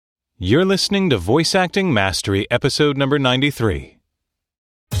You're listening to Voice Acting Mastery, episode number 93.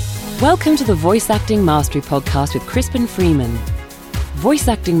 Welcome to the Voice Acting Mastery podcast with Crispin Freeman.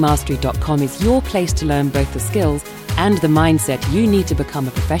 VoiceActingMastery.com is your place to learn both the skills and the mindset you need to become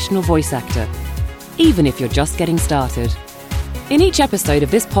a professional voice actor, even if you're just getting started. In each episode of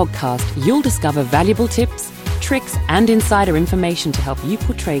this podcast, you'll discover valuable tips, tricks, and insider information to help you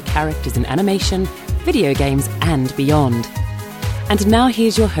portray characters in animation, video games, and beyond. And now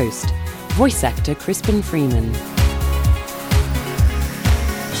here's your host, voice actor Crispin Freeman.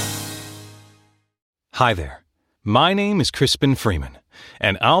 Hi there. My name is Crispin Freeman,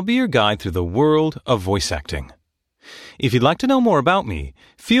 and I'll be your guide through the world of voice acting. If you'd like to know more about me,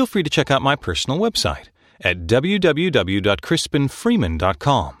 feel free to check out my personal website at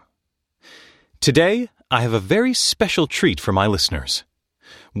www.crispinfreeman.com. Today, I have a very special treat for my listeners.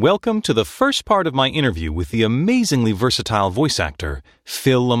 Welcome to the first part of my interview with the amazingly versatile voice actor,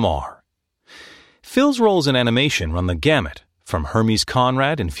 Phil LaMarr. Phil's roles in animation run the gamut, from Hermes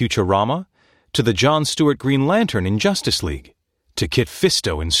Conrad in Futurama, to the John Stewart Green Lantern in Justice League, to Kit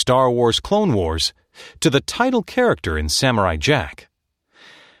Fisto in Star Wars Clone Wars, to the title character in Samurai Jack.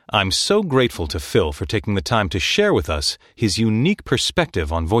 I'm so grateful to Phil for taking the time to share with us his unique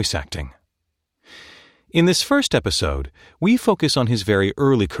perspective on voice acting. In this first episode, we focus on his very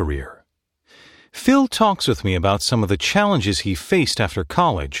early career. Phil talks with me about some of the challenges he faced after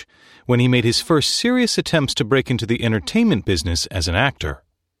college when he made his first serious attempts to break into the entertainment business as an actor.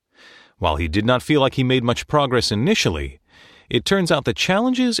 While he did not feel like he made much progress initially, it turns out the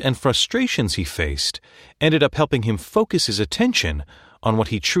challenges and frustrations he faced ended up helping him focus his attention on what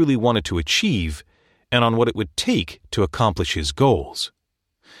he truly wanted to achieve and on what it would take to accomplish his goals.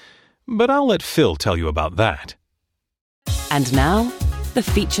 But I'll let Phil tell you about that. And now, the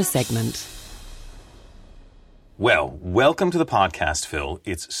feature segment. Well, welcome to the podcast, Phil.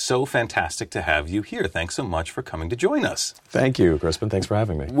 It's so fantastic to have you here. Thanks so much for coming to join us. Thank you, Crispin. Thanks for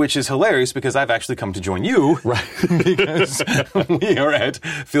having me. Which is hilarious because I've actually come to join you. Right. Because we are at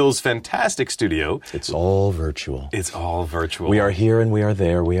Phil's fantastic studio. It's all virtual. It's all virtual. We are here and we are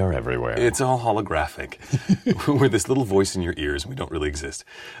there. We are everywhere. It's all holographic. We're this little voice in your ears. We don't really exist.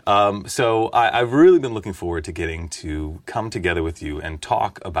 So I've really been looking forward to getting to come together with you and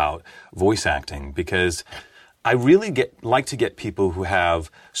talk about voice acting because I really like to get people who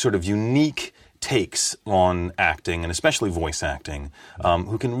have sort of unique takes on acting, and especially voice acting,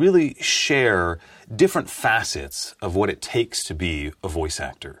 who can really share different facets of what it takes to be a voice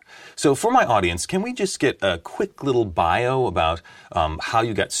actor. So for my audience, can we just get a quick little bio about how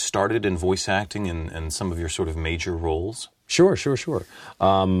you got started in voice acting and some of your sort of major roles? Sure.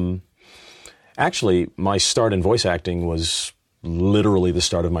 Actually, my start in voice acting was literally the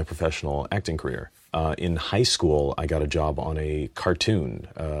start of my professional acting career. In high school, I got a job on a cartoon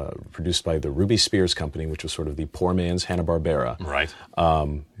produced by the Ruby Spears Company, which was sort of the poor man's Hanna-Barbera. Right.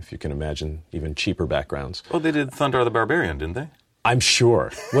 If you can imagine even cheaper backgrounds. Oh, they did Thunder the Barbarian, didn't they? I'm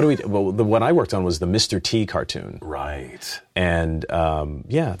sure. Well, the one I worked on was the Mr. T cartoon. Right. And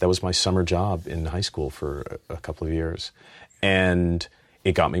that was my summer job in high school for a couple of years. And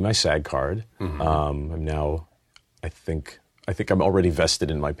it got me my SAG card. Mm-hmm. I'm now, I think I'm already vested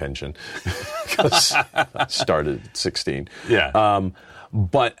in my pension because I started at 16. Yeah.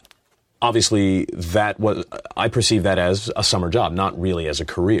 But obviously I perceived that as a summer job, not really as a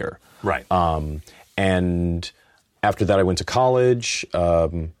career. Right. And after that I went to college,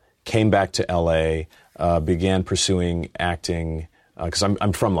 came back to LA, began pursuing acting because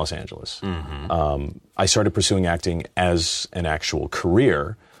I'm from Los Angeles. Mm-hmm. I started pursuing acting as an actual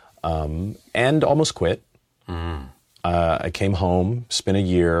career and almost quit. Mm. I came home, spent a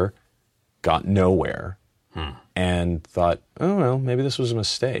year, got nowhere, and thought, oh, well, maybe this was a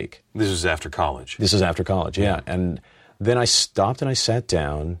mistake. This was after college? This is after college, yeah. And then I stopped and I sat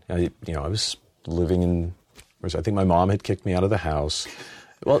down. I was living in, I think my mom had kicked me out of the house.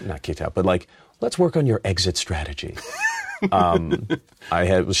 Well, not kicked out, but let's work on your exit strategy.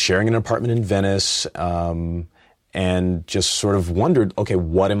 I was sharing an apartment in Venice and just sort of wondered, okay,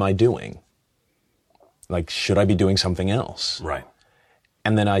 what am I doing? Should I be doing something else? Right.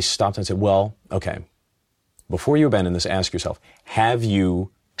 And then I stopped and said, well, okay, before you abandon this, ask yourself, have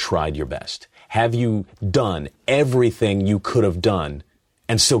you tried your best? Have you done everything you could have done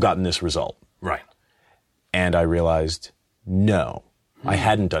and still gotten this result? Right. And I realized, no, I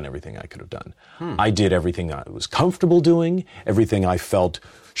hadn't done everything I could have done. I did everything I was comfortable doing, everything I felt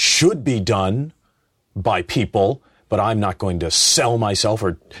should be done by people, but I'm not going to sell myself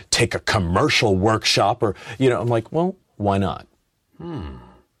or take a commercial workshop or, I'm like, well, why not?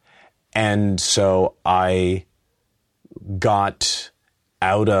 And so I got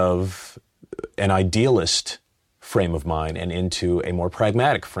out of an idealist frame of mind and into a more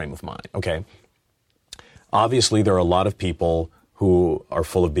pragmatic frame of mind. Okay. Obviously, there are a lot of people who are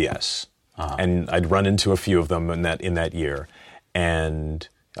full of BS. And I'd run into a few of them in that year. And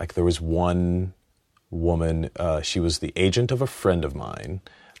like there was one woman, she was the agent of a friend of mine.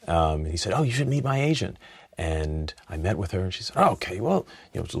 He said, "Oh, you should meet my agent." And I met with her, and she said, "Oh, okay, well,"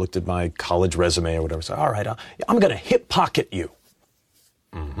 she looked at my college resume or whatever. So, "All right, I'm going to hip pocket you."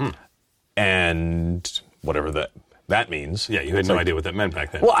 Mm-hmm. And whatever that means. Yeah, you had no idea what that meant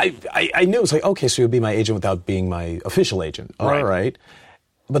back then. Well, I knew. It was like, okay, so you'll be my agent without being my official agent. All right.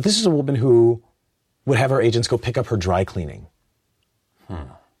 But this is a woman who would have her agents go pick up her dry cleaning.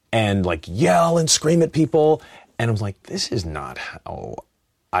 And like yell and scream at people. And I was like, this is not how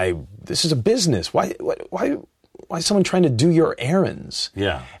this is a business. Why is someone trying to do your errands?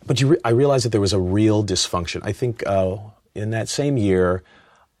 Yeah. But I realized that there was a real dysfunction. I think in that same year,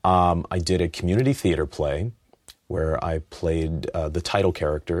 I did a community theater play where I played the title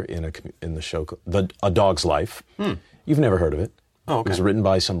character in the show, A Dog's Life. You've never heard of it. Oh, okay. It was written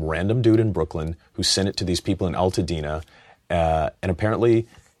by some random dude in Brooklyn who sent it to these people in Altadena. And apparently,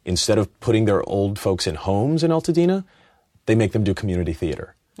 instead of putting their old folks in homes in Altadena, they make them do community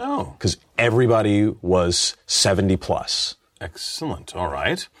theater. Oh. Because everybody was 70 plus. Excellent. All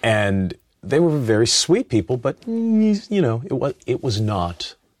right. And they were very sweet people, but, it was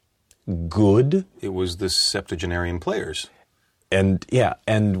not good. It was the septuagenarian players. And, yeah,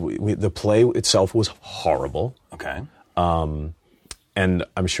 and the play itself was horrible. Okay. And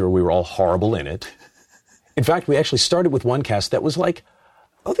I'm sure we were all horrible in it. In fact, we actually started with one cast that was like,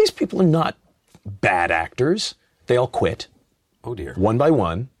 oh, these people are not bad actors. They all quit. Oh, dear. One by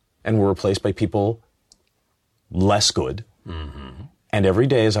one, and were replaced by people less good. Mm-hmm. And every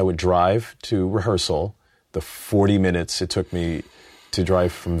day as I would drive to rehearsal, the 40 minutes it took me to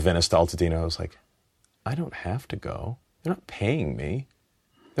drive from Venice to Altadena, I was like, I don't have to go. They're not paying me.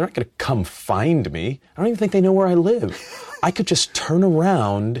 They're not going to come find me. I don't even think they know where I live. I could just turn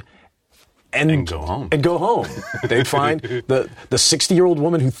around and go home. And go home. They'd find the 60-year-old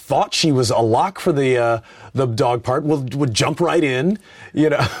woman who thought she was a lock for the dog part would jump right in,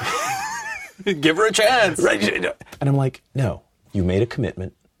 Give her a chance. Right. And I'm like, no, you made a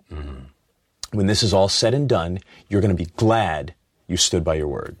commitment. Mm-hmm. When this is all said and done, you're going to be glad you stood by your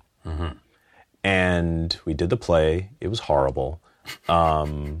word. Mm-hmm. And we did the play. It was horrible.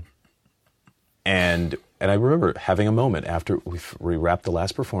 And I remember having a moment after we wrapped the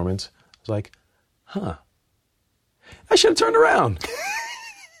last performance. I was like, I should have turned around.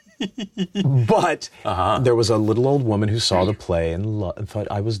 But there was a little old woman who saw the play and thought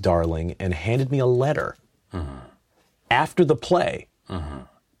I was darling and handed me a letter after the play.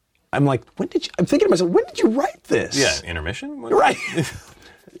 I'm like, I'm thinking to myself, when did you write this? Yeah, intermission? Right.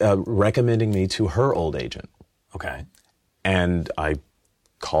 Recommending me to her old agent. Okay. And I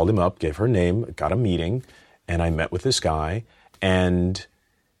called him up, gave her name, got a meeting, and I met with this guy. And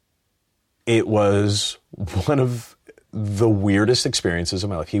it was one of the weirdest experiences of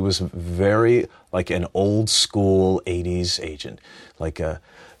my life. He was very like an old school 80s agent, like a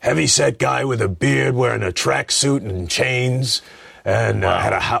heavy-set guy with a beard wearing a tracksuit and chains, and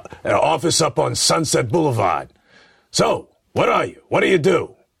had an office up on Sunset Boulevard. So, what are you? What do you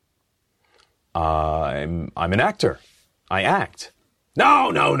do? I'm an actor. I act.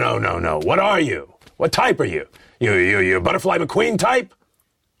 No. What are you? What type are you? You Butterfly McQueen type?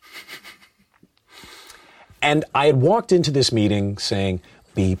 And I had walked into this meeting saying,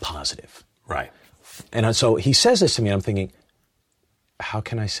 be positive. Right. And so he says this to me, and I'm thinking, how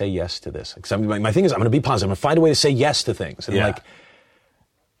can I say yes to this? Because my thing is, I'm going to be positive. I'm going to find a way to say yes to things. And I'm like,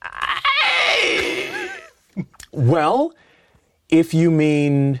 well, if you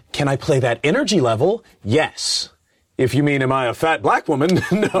mean, can I play that energy level? Yes. If you mean, am I a fat black woman?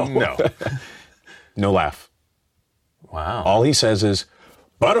 No. No laugh. Wow. All he says is,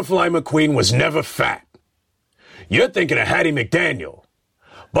 Butterfly McQueen was never fat. You're thinking of Hattie McDaniel.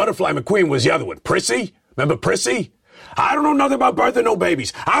 Butterfly McQueen was the other one. Prissy? Remember Prissy? I don't know nothing about birthing no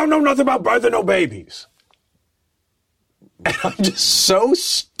babies. And I'm just so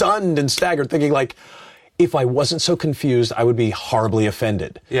stunned and staggered, thinking like, if I wasn't so confused, I would be horribly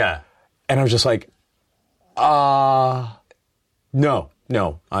offended. Yeah. And I was just like, no,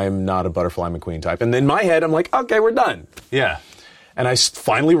 I'm not a Butterfly McQueen type. And in my head, I'm like, okay, we're done. Yeah. And I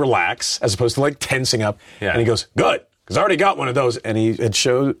finally relax, as opposed to like tensing up. Yeah. And he goes, good, because I already got one of those. And he had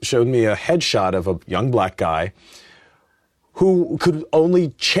showed me a headshot of a young black guy who could only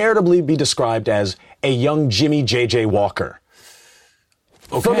charitably be described as a young Jimmy J.J. Walker.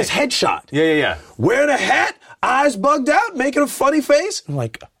 Okay. From his headshot. Yeah. Wearing a hat, eyes bugged out, making a funny face. I'm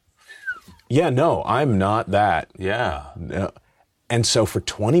like, yeah, no, I'm not that. Yeah. No. And so for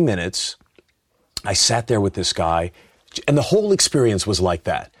 20 minutes, I sat there with this guy, and the whole experience was like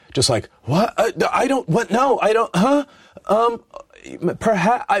that. Just like, what? I don't, what? No, I don't, huh?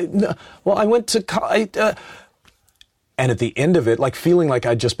 Perhaps, well, I went to college. And at the end of it, like feeling like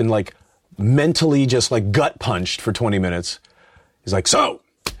I'd just been like mentally just like gut punched for 20 minutes. He's like, so,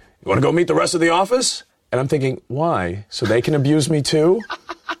 you want to go meet the rest of the office? And I'm thinking, why? So they can abuse me too?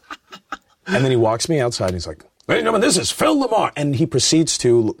 And then he walks me outside and he's like, ladies and gentlemen, this is Phil LaMarr. And he proceeds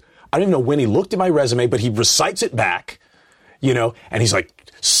to, I don't even know when he looked at my resume, but he recites it back, you know, and he's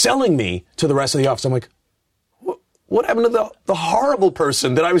like selling me to the rest of the office. I'm like, what happened to the horrible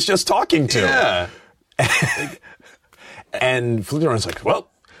person that I was just talking to? Yeah. And flipped around and was like, well,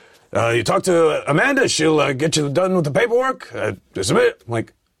 you talk to Amanda, she'll get you done with the paperwork. Submit. I'm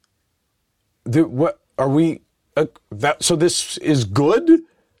like, what are we, so this is good?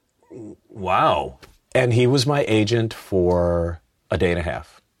 Wow. And he was my agent for a day and a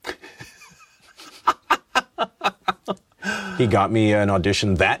half. He got me an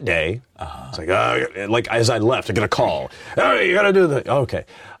audition that day. It's like as I left, I got a call. Hey, you got to do the, okay.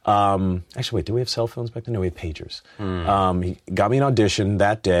 Actually, wait, do we have cell phones back then? No, we had pagers. He got me an audition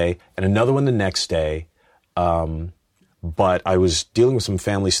that day and another one the next day. But I was dealing with some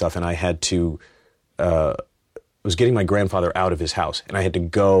family stuff and I had to, was getting my grandfather out of his house and I had to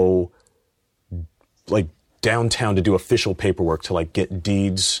go like downtown to do official paperwork to like get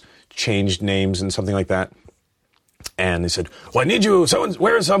deeds, changed names and something like that. And they said, well, I need you,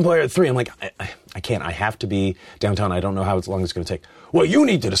 where's somewhere at 3? I'm like, I can't, I have to be downtown. I don't know how long it's going to take. Well, you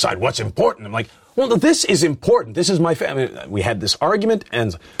need to decide what's important. I'm like, well, no, this is important. This is my family. We had this argument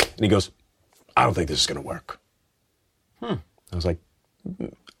and he goes, I don't think this is going to work. I was like,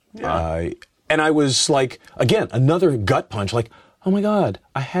 Yeah. And I was like, again, another gut punch, like, oh my God,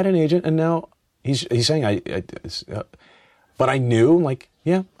 I had an agent and now he's saying but I knew, like,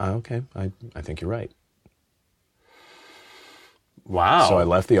 yeah, okay, I think you're right. Wow. So I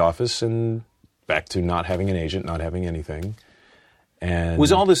left the office and back to not having an agent, not having anything. And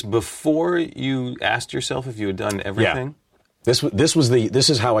was all this before you asked yourself if you had done everything? Yeah. This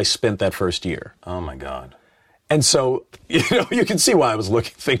is how I spent that first year. Oh my God. And so, you know, you can see why I was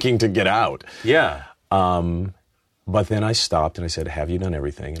thinking to get out. Yeah. But then I stopped and I said, have you done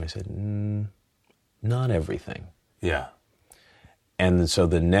everything? And I said, not everything. Yeah. And so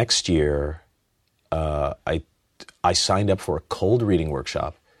the next year, I signed up for a cold reading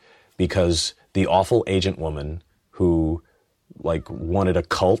workshop because the awful agent woman who like wanted a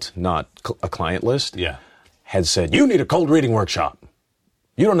cult, not a client list, had said, you need a cold reading workshop.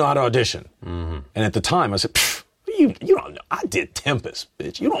 You don't know how to audition. Mm-hmm. And at the time I said, you don't know. I did Tempest,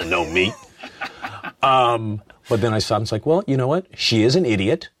 bitch. You don't know me. But then I stopped and was like, well, you know what? She is an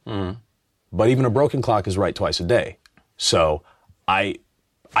idiot, but even a broken clock is right twice a day. So I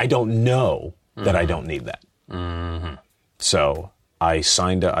don't know that I don't need that. Mm-hmm. So I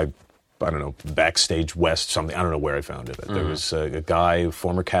signed up, I don't know, Backstage West, something. I don't know where I found it. There was a guy,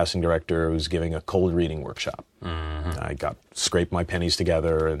 former casting director, who was giving a cold reading workshop. Mm-hmm. I scraped my pennies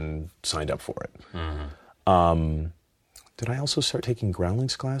together and signed up for it. Mm-hmm. Did I also start taking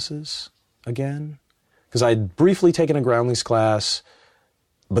groundlings classes again? Because I'd briefly taken a groundlings class,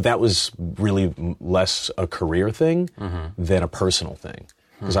 but that was really less a career thing than a personal thing.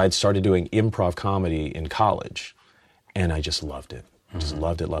 Because I'd started doing improv comedy in college, and I just loved it. Just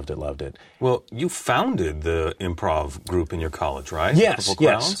loved it. Well, you founded the improv group in your college, right? Yes, Purple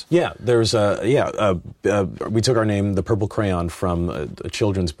Crayons? Yeah, there's we took our name, The Purple Crayon, from a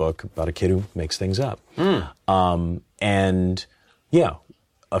children's book about a kid who makes things up. And yeah,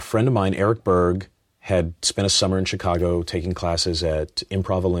 a friend of mine, Eric Berg, had spent a summer in Chicago taking classes at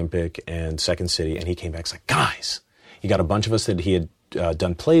Improv Olympic and Second City, and he came back and was like, guys, he got a bunch of us that he had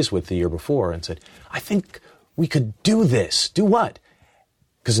done plays with the year before and said, I think we could do this. Do what?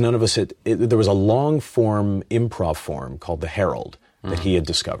 Because none of us there was a long-form improv form called The Herald that he had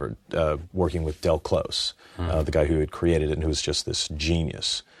discovered working with Del Close, the guy who had created it and who was just this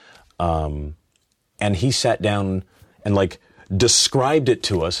genius. And he sat down and like described it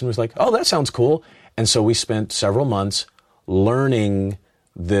to us and was like, oh, that sounds cool. And so we spent several months learning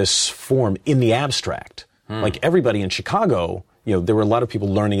this form in the abstract. Like everybody in Chicago, you know, there were a lot of people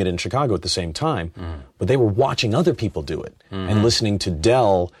learning it in Chicago at the same time, but they were watching other people do it and listening to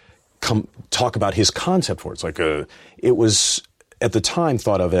Del talk about his concept for it. It's like it was at the time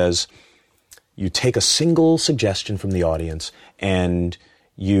thought of as you take a single suggestion from the audience and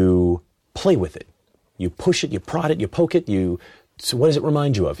you play with it. You push it, you prod it, you poke it, you so what does it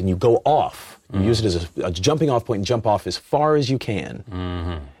remind you of? And you go off. You use it as a jumping off point and jump off as far as you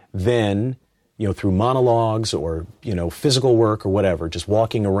can. Then, through monologues or, physical work or whatever, just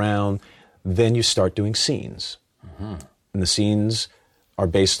walking around, then you start doing scenes. And the scenes are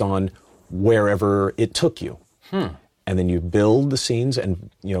based on wherever it took you. And then you build the scenes and,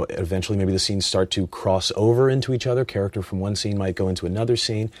 eventually maybe the scenes start to cross over into each other. Character from one scene might go into another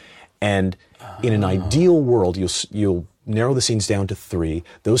scene. And in an ideal world, you'll narrow the scenes down to 3.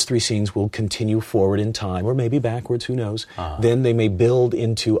 Those 3 scenes will continue forward in time, or maybe backwards, who knows. Then they may build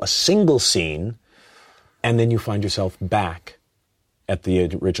into a single scene, and then you find yourself back at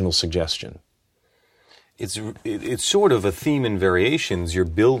the original suggestion. It's sort of a theme in Variations. You're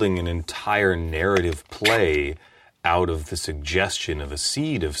building an entire narrative play out of the suggestion of a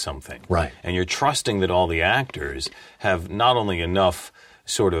seed of something. Right. And you're trusting that all the actors have not only enough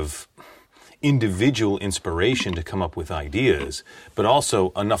sort of individual inspiration to come up with ideas, but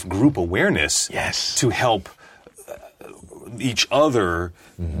also enough group awareness to help each other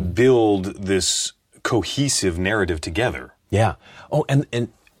build this cohesive narrative together. Yeah. Oh, and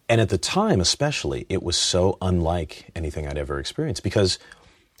at the time especially, it was so unlike anything I'd ever experienced because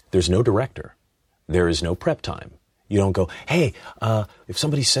there's no director. There is no prep time. You don't go, hey, if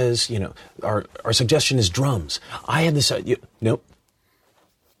somebody says, our suggestion is drums. I had this, nope.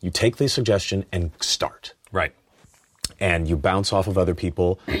 You take the suggestion and start. Right. And you bounce off of other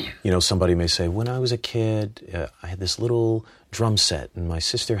people. Somebody may say, when I was a kid, I had this little drum set, and my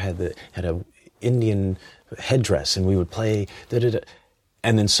sister had a Indian headdress, and we would play da-da-da.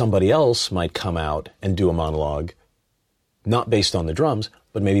 And then somebody else might come out and do a monologue, not based on the drums,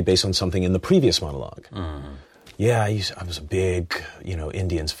 but maybe based on something in the previous monologue. Yeah, I was a big,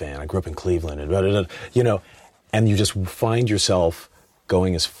 Indians fan. I grew up in Cleveland, and da-da-da, and you just find yourself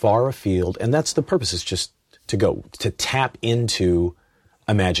going as far afield, and that's the purpose, is just to tap into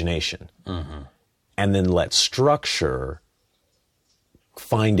imagination. And then let structure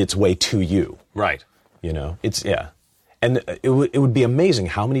find its way to you. Right. It's, yeah. And it would be amazing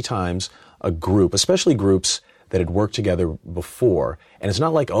how many times a group, especially groups that had worked together before, and it's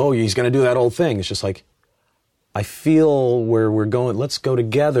not like, oh, he's going to do that old thing. It's just like, I feel where we're going, let's go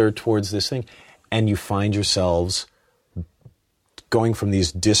together towards this thing. And you find yourselves going from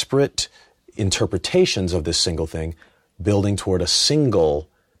these disparate interpretations of this single thing, building toward a single,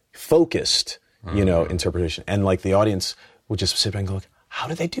 focused, interpretation. And like the audience would just sit back and go, how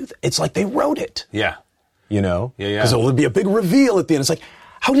did they do that? It's like they wrote it. Yeah. Yeah. Because it would be a big reveal at the end. It's like,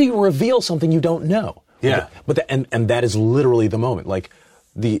 how do you reveal something you don't know? Yeah. And that is literally the moment. Like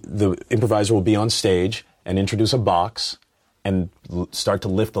the improviser will be on stage and introduce a box and start to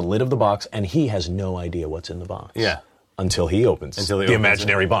lift the lid of the box, and he has no idea what's in the box. Yeah. Until he opens the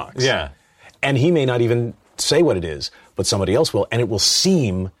imaginary box. Yeah. And he may not even say what it is, but somebody else will, and it will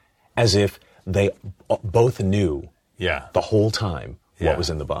seem as if they both knew the whole time what was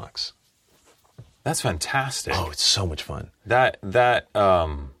in the box. That's fantastic. Oh, it's so much fun.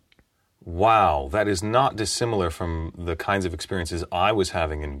 Wow, that is not dissimilar from the kinds of experiences I was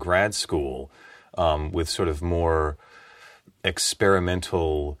having in grad school with sort of more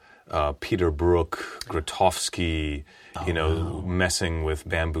experimental Peter Brook, Grotowski, messing with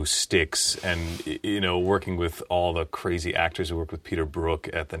bamboo sticks and, working with all the crazy actors who worked with Peter Brook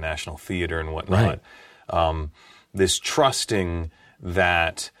at the National Theater and whatnot. Right. This trusting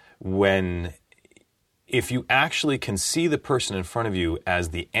that if you actually can see the person in front of you as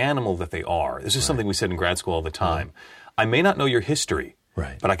the animal that they are, this is something we said in grad school all the time. I may not know your history,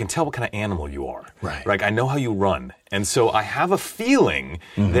 but I can tell what kind of animal you are. Right. Like, I know how you run. And so I have a feeling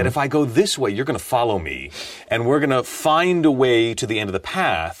that if I go this way, you're going to follow me. And we're going to find a way to the end of the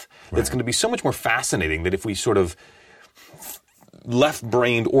path that's going to be so much more fascinating that if we sort of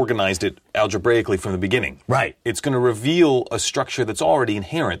left-brained organized it algebraically from the beginning. Right. It's going to reveal a structure that's already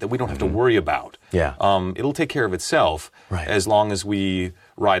inherent that we don't have to worry about. Yeah. It'll take care of itself as long as we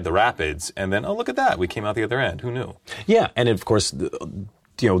ride the rapids, and then, oh, look at that, we came out the other end. Who knew? Yeah, and of course,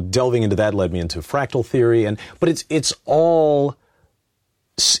 delving into that led me into fractal theory, but it's all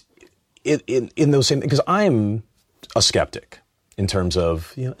in those same, because I'm a skeptic in terms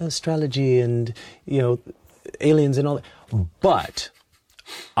of astrology and aliens and all that. But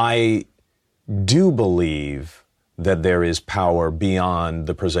I do believe that there is power beyond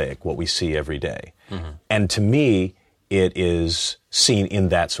the prosaic, what we see every day. And to me, it is seen in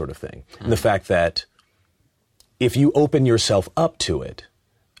that sort of thing. The fact that if you open yourself up to it,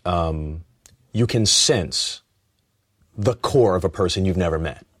 you can sense the core of a person you've never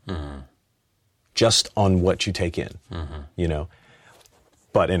met. Just on what you take in,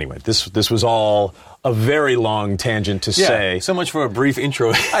 But anyway, this was all a very long tangent to say. So much for a brief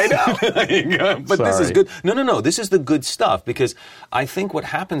intro. I know. But Sorry. this is good. No. This is the good stuff, because I think what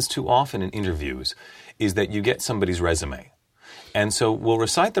happens too often in interviews is that you get somebody's resume. And so we'll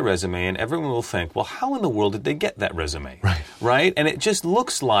recite the resume and everyone will think, well, how in the world did they get that resume? Right? And it just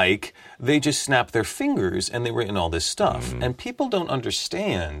looks like they just snapped their fingers and they were in all this stuff. And people don't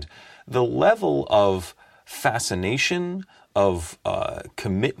understand the level of fascination, of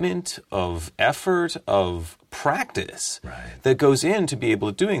commitment, of effort, of practice that goes into be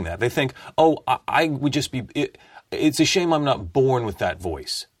able to doing that. They think, oh, I would just be, it's a shame I'm not born with that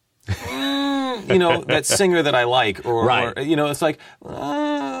voice. That singer that I like, or it's like,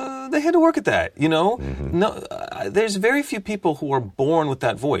 they had to work at that, No, there's very few people who are born with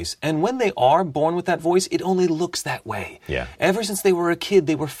that voice. And when they are born with that voice, it only looks that way. Yeah. Ever since they were a kid,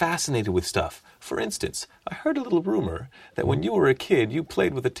 they were fascinated with stuff. For instance, I heard a little rumor that when you were a kid, you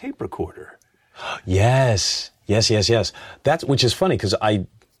played with a tape recorder. Yes. That's, which is funny, because I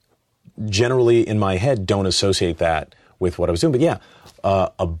generally in my head don't associate that with what I was doing. But yeah,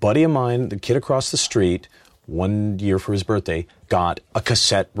 a buddy of mine, the kid across the street, one year for his birthday, got a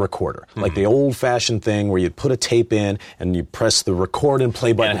cassette recorder. Like the old-fashioned thing where you'd put a tape in and you press the record and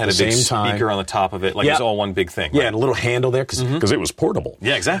play button at the same time. And it had a big speaker on the top of it. Like it was all one big thing. Yeah, and a little handle there because it was portable.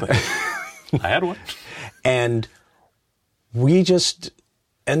 Yeah, exactly. I had one. And we just...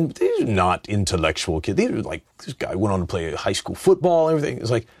 And these are not intellectual kids. These are like, this guy went on to play high school football and everything. It was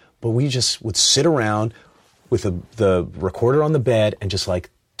like, but we just would sit around with the recorder on the bed and just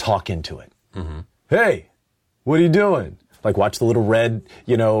like talk into it. Hey, what are you doing? Like watch the little red,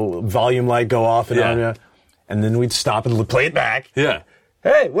 volume light go off and then we'd stop and play it back. Yeah.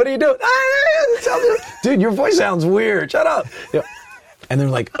 Hey, what are you doing? Dude, your voice sounds weird. Shut up. Yeah. And they're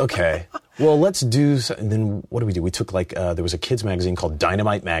like, okay, well, let's do, and then what do? We took there was a kids magazine called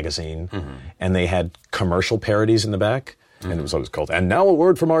Dynamite Magazine, and they had commercial parodies in the back. And it was always called, and now a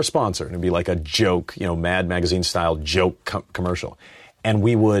word from our sponsor. And it'd be like a joke, Mad Magazine style joke commercial. And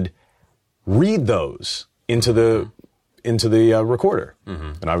we would read those into the recorder.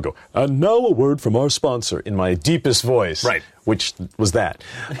 And I would go, and now a word from our sponsor in my deepest voice. Right. Which was that.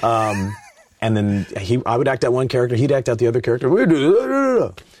 And then I would act out one character, he'd act out the other character.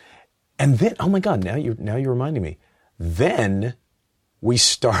 And then, oh my God, now you're reminding me. Then we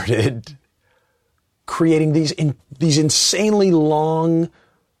started creating these insanely long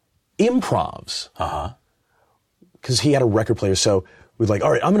improvs. Because he had a record player, so we're like,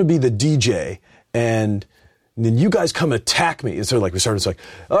 all right, I'm going to be the DJ, and then you guys come attack me. And so we started, it's like,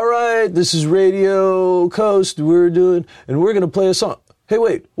 all right, this is Radio Coast, we're going to play a song. Hey,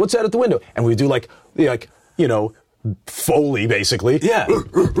 wait, what's that at the window? And we do Foley, basically. Yeah.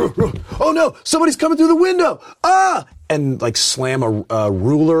 Oh no, somebody's coming through the window. Ah! And slam a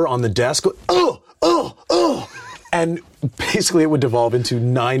ruler on the desk. Oh! And basically it would devolve into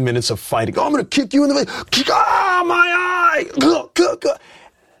 9 minutes of fighting. Oh, I'm going to kick you in the face. Ah, my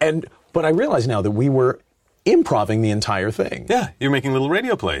eye! But I realize now that we were improvising the entire thing. Yeah, you're making little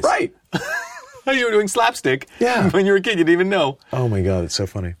radio plays. Right. You were doing slapstick. Yeah. When you were a kid, you didn't even know. Oh my God, it's so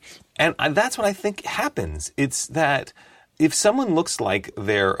funny. And that's what I think happens. It's that if someone looks like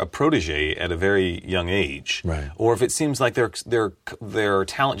they're a protege at a very young age, or if it seems like their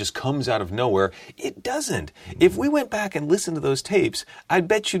talent just comes out of nowhere, it doesn't. If we went back and listened to those tapes, I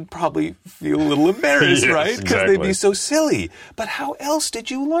bet you'd probably feel a little embarrassed, yes, right? Because they'd be so silly. But how else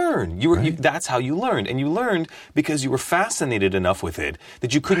did you learn? That's how you learned. And you learned because you were fascinated enough with it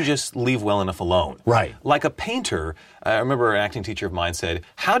that you couldn't just leave well enough alone. Right. Like a painter, I remember an acting teacher of mine said,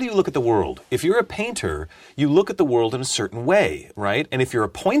 how do you look at the world? If you're a painter, you look at the world in a certain way, right? And if you're a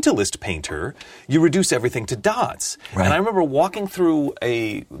pointillist painter, you reduce everything to dots. Right. And I remember walking through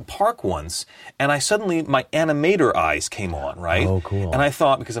a park once, and my animator eyes came on, right? Oh, cool. And I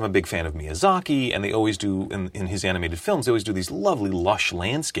thought, because I'm a big fan of Miyazaki, and they always do, in his animated films, they always do these lovely, lush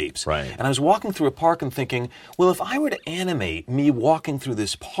landscapes. Right. And I was walking through a park and thinking, well, if I were to animate me walking through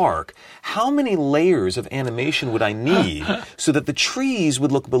this park, how many layers of animation would I need so that the trees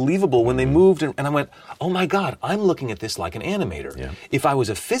would look believable when they moved? And I went, oh my God, I'm looking at this like an animator. Yeah. If I was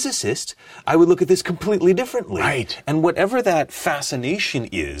a physicist, I would look at this completely differently. Right. And whatever that fascination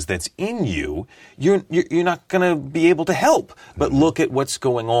is that's in you, you're not going to be able to help but look at what's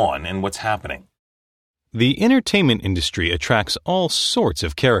going on and what's happening. The entertainment industry attracts all sorts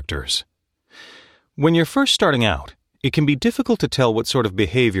of characters. When you're first starting out, it can be difficult to tell what sort of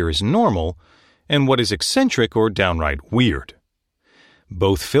behavior is normal and what is eccentric or downright weird.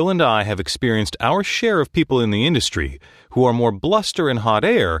 Both Phil and I have experienced our share of people in the industry who are more bluster and hot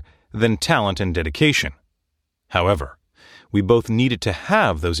air than talent and dedication. However, We both needed to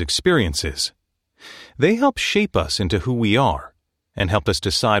have those experiences. They helped shape us into who we are and helped us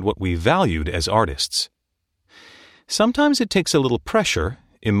decide what we valued as artists. Sometimes it takes a little pressure,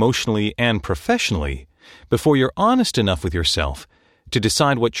 emotionally and professionally, before you're honest enough with yourself to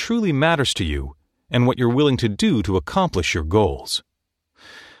decide what truly matters to you and what you're willing to do to accomplish your goals.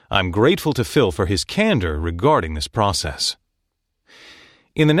 I'm grateful to Phil for his candor regarding this process.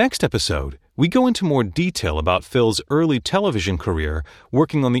 In the next episode, we go into more detail about Phil's early television career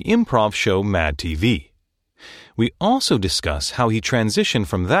working on the improv show Mad TV. We also discuss how he transitioned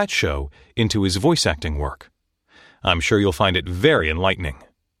from that show into his voice acting work. I'm sure you'll find it very enlightening.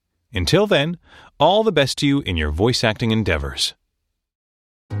 Until then, all the best to you in your voice acting endeavors.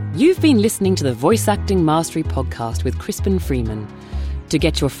 You've been listening to the Voice Acting Mastery Podcast with Crispin Freeman. To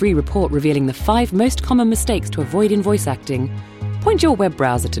get your free report revealing the 5 most common mistakes to avoid in voice acting, point your web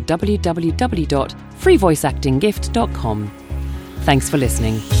browser to www.freevoiceactinggift.com. Thanks for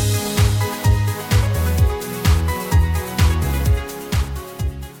listening.